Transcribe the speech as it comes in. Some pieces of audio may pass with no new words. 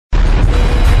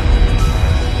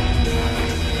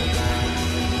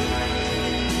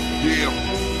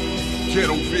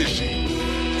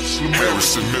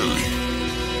Harrison Millie,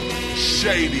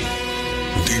 Shady,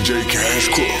 DJ Cash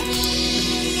Crook.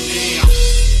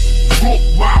 Look,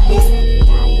 mama,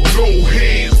 no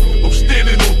hands. I'm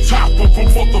standing on top of a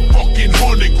motherfucking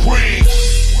 100 grand.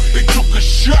 They took a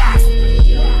shot,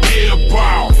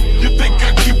 airball. You think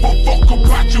I give a fuck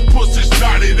about your pussies?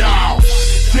 Not at all.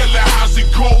 Tell her how's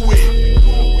it going?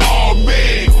 Oh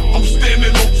man, I'm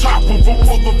standing on top of a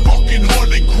motherfucking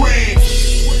 100 grand.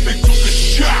 They took a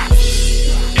shot,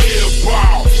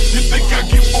 airball. You think I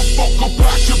give a fuck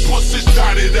about your pussies?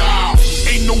 Not at all.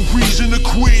 Ain't no reason to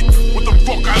quit. What the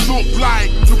fuck I look like?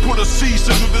 To put a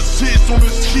season to the sis on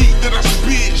this heat that I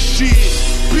spit. Shit,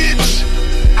 bitch,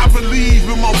 I believe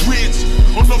in my wits,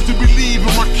 enough to believe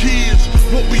in my kids.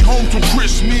 Won't be home till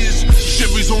Christmas.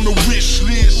 Chevy's on the wish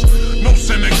list. No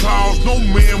Santa Claus, no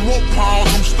man, won't pause.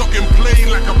 I'm stuck in play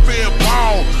like a fair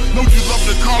ball. Know you love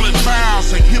to call it foul.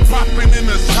 Say hip-hopping in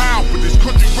the south, but this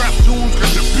country rap tunes got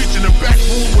the bitch in the back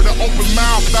room with an open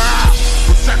mouth.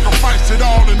 But sacrifice it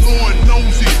all and Lord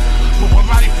knows it. Put my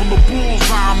life on the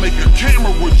bullseye, make a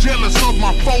camera jealous of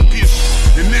my focus.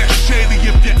 And that's shady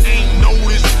if you ain't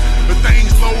noticed. The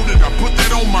thing's loaded, I put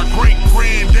that on my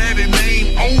great-granddaddy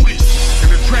named Otis. In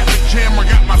the traffic jam, I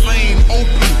got my lane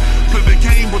open. Play the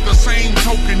game with the same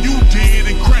token you did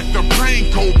and cracked the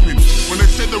bank open. When they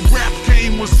said the rap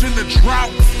game was in the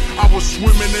drought, I was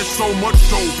swimming in so much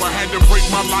dope, I had to break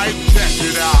my life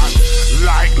jacket out.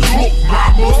 Like, look,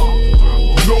 mama,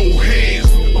 no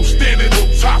hands. I'm standing on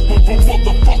top of a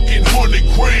motherfucking 100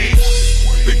 grand.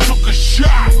 They took a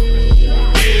shot,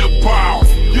 airball.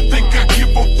 You think I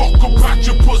give a fuck about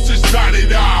your pussies? Not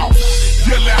at all.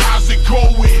 Yellow, how's it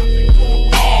going?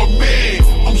 Oh man,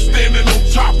 I'm standing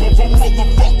on top of a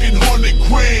motherfucking 100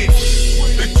 grand.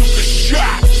 They took a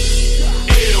shot,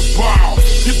 airball.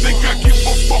 You think I give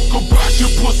a fuck about your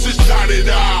pussies? Not at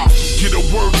all. Get a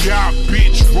workout,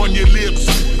 bitch, run your lips.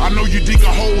 I know you dig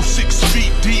a hole 6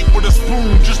 feet deep with a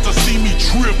spoon just to see me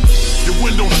trip. Your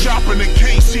window shopping and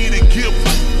can't see the gift.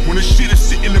 When the shit is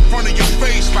sitting in front of your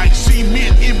face like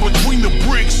cement in between the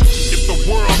bricks. If the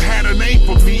world had a name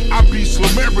for me, I'd be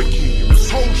Slamerican. This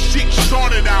whole shit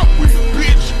started out with,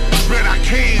 bitch, bet I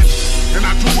can. And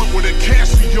I do it with a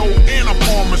Casio and a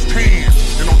farmer's tan.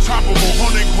 And on top of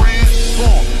 100 grand,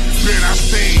 bet I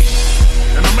stand.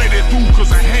 And I made it through cause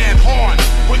I had heart.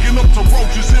 Waking up to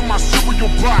roaches in my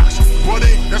cereal box.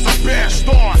 Buddy, that's a bad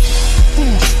start.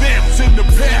 Food stamps in the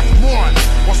pathmark.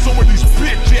 While some of these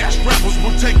bitch-ass rappers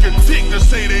will take a dick to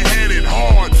say they had it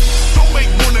hard. Don't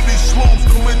make one of these slums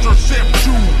come intercept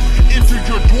you. Enter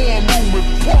your dorm room and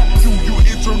pump you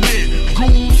internet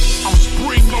goon. I'm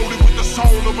spring-loaded with the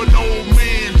soul of an old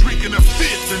man. Drinking a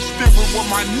fifth and staring with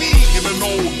my knee in an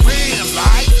old man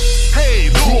like,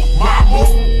 hey, look, mama,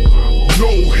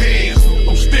 no hands.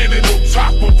 I'm standing on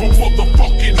top of a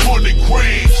motherfucking 100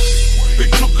 grand. They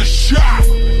took a shot,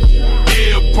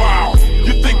 airball.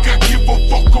 You think I give a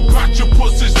fuck about your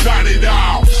pussies? Not at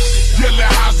all. Yellow,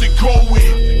 how's it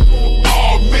going?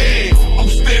 Oh man, I'm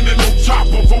standing on top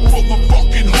of a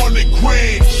motherfucking 100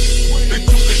 grand. They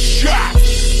took a shot,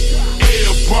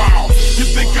 airball. You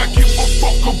think I give a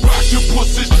fuck about your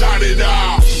pussies? Not at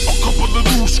all. A couple of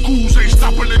new schools ain't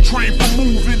stopping the train from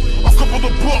moving. A couple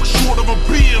of bucks short of a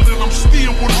bill and I'm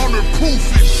still 100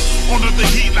 proofing. Under the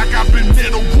heat like I've been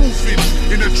metal roofing.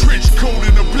 In a trench coat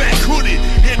and a black hoodie,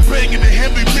 head banging the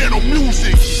heavy metal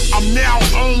music. I'm now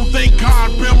on, thank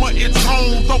God, Bama, it's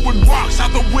on. Throwing rocks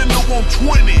out the window on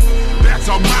 20.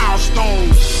 That's a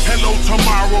milestone. Hello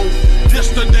tomorrow,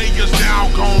 yesterday is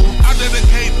now gone. I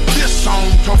dedicate this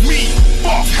song to me,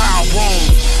 fuck how wrong.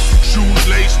 Shoes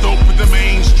laced up with the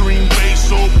mainstream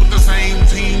bass up with the same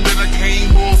team that I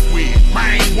came up with.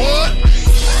 Man, what?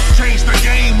 Change the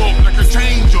game up like a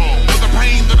change up. For the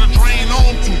pain that I drain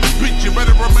on to, bitch, you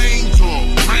better remain tough.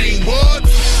 Man, what?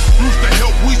 Used to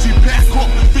help Weezy pack up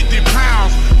 50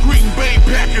 pounds. Green Bay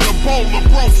packing a bowl of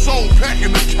bro soul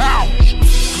packing the couch.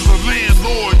 Cause the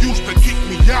landlord used to kick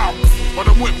me out. But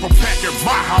I went from packing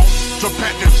my house to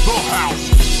packing the house.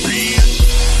 Bitch,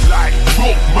 like,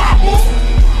 look, mama,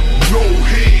 no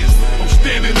hands. I'm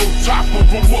standing on top of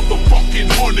a motherfucking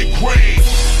 100 grand.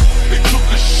 They took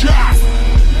a shot,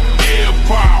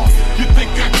 airball. You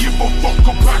think I give a fuck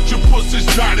about your pussies?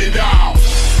 Not at all.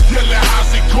 Yellow,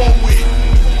 how's it going?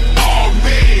 Oh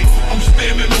man, I'm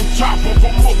standing on top of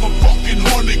a motherfucking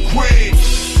 100 grand.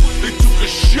 They took a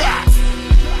shot,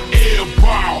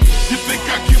 airball. You think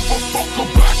I give a fuck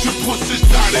about your pussies?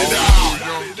 Not at all.